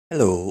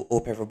Hello,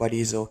 hope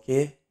everybody is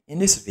okay. In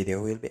this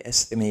video, we'll be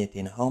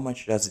estimating how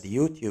much does the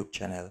YouTube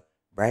channel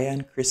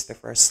Brian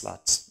Christopher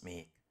Slots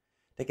make.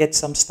 To get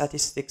some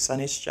statistics on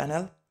his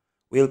channel,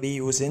 we'll be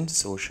using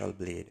Social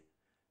Blade.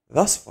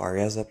 Thus far,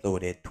 he has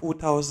uploaded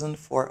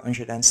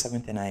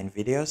 2,479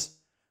 videos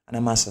and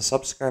amassed a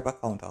subscriber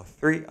count of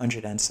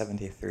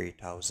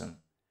 373,000.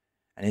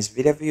 And his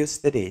video views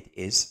to date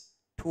is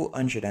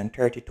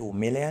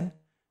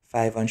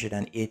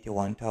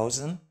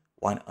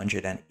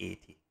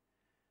 232,581,180.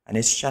 And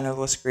his channel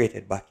was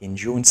created back in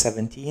June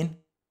 17,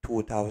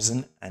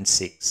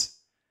 2006.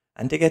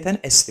 And to get an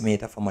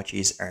estimate of how much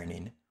he is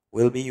earning,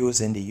 we'll be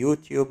using the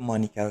YouTube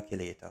money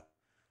calculator,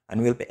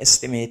 and we'll be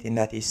estimating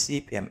that his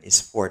CPM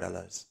is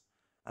 $4.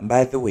 And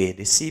by the way,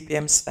 the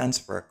CPM stands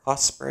for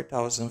cost per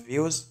 1,000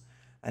 views,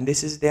 and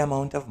this is the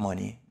amount of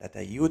money that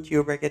a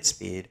YouTuber gets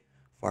paid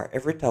for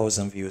every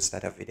 1,000 views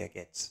that a video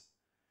gets.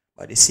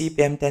 But the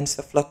CPM tends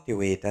to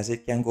fluctuate, as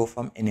it can go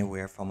from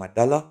anywhere from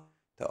 $1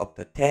 to up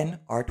to $10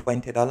 or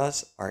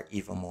 $20 or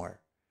even more,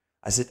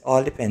 as it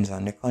all depends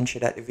on the country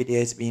that the video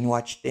is being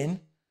watched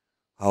in,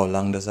 how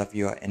long does a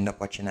viewer end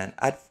up watching an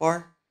ad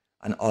for,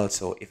 and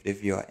also if the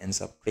viewer ends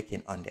up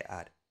clicking on the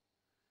ad.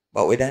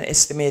 But with an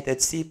estimated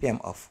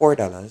CPM of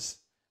 $4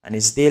 and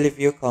his daily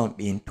view count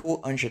being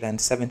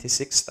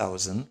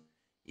 276,000,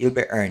 he'll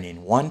be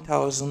earning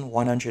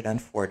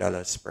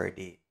 $1,104 per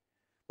day.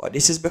 But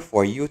this is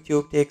before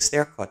YouTube takes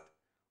their cut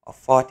of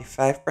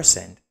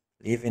 45%,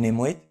 leaving him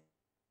with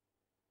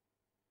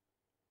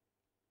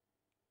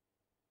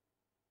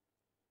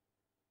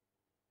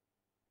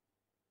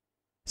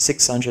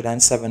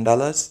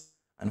 $607,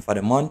 and for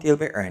the month he'll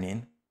be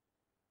earning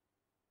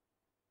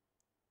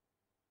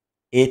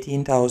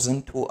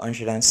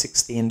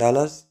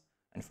 $18,216,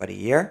 and for the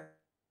year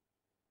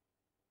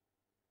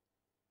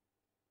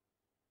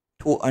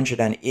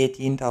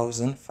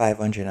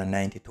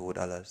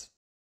 $218,592.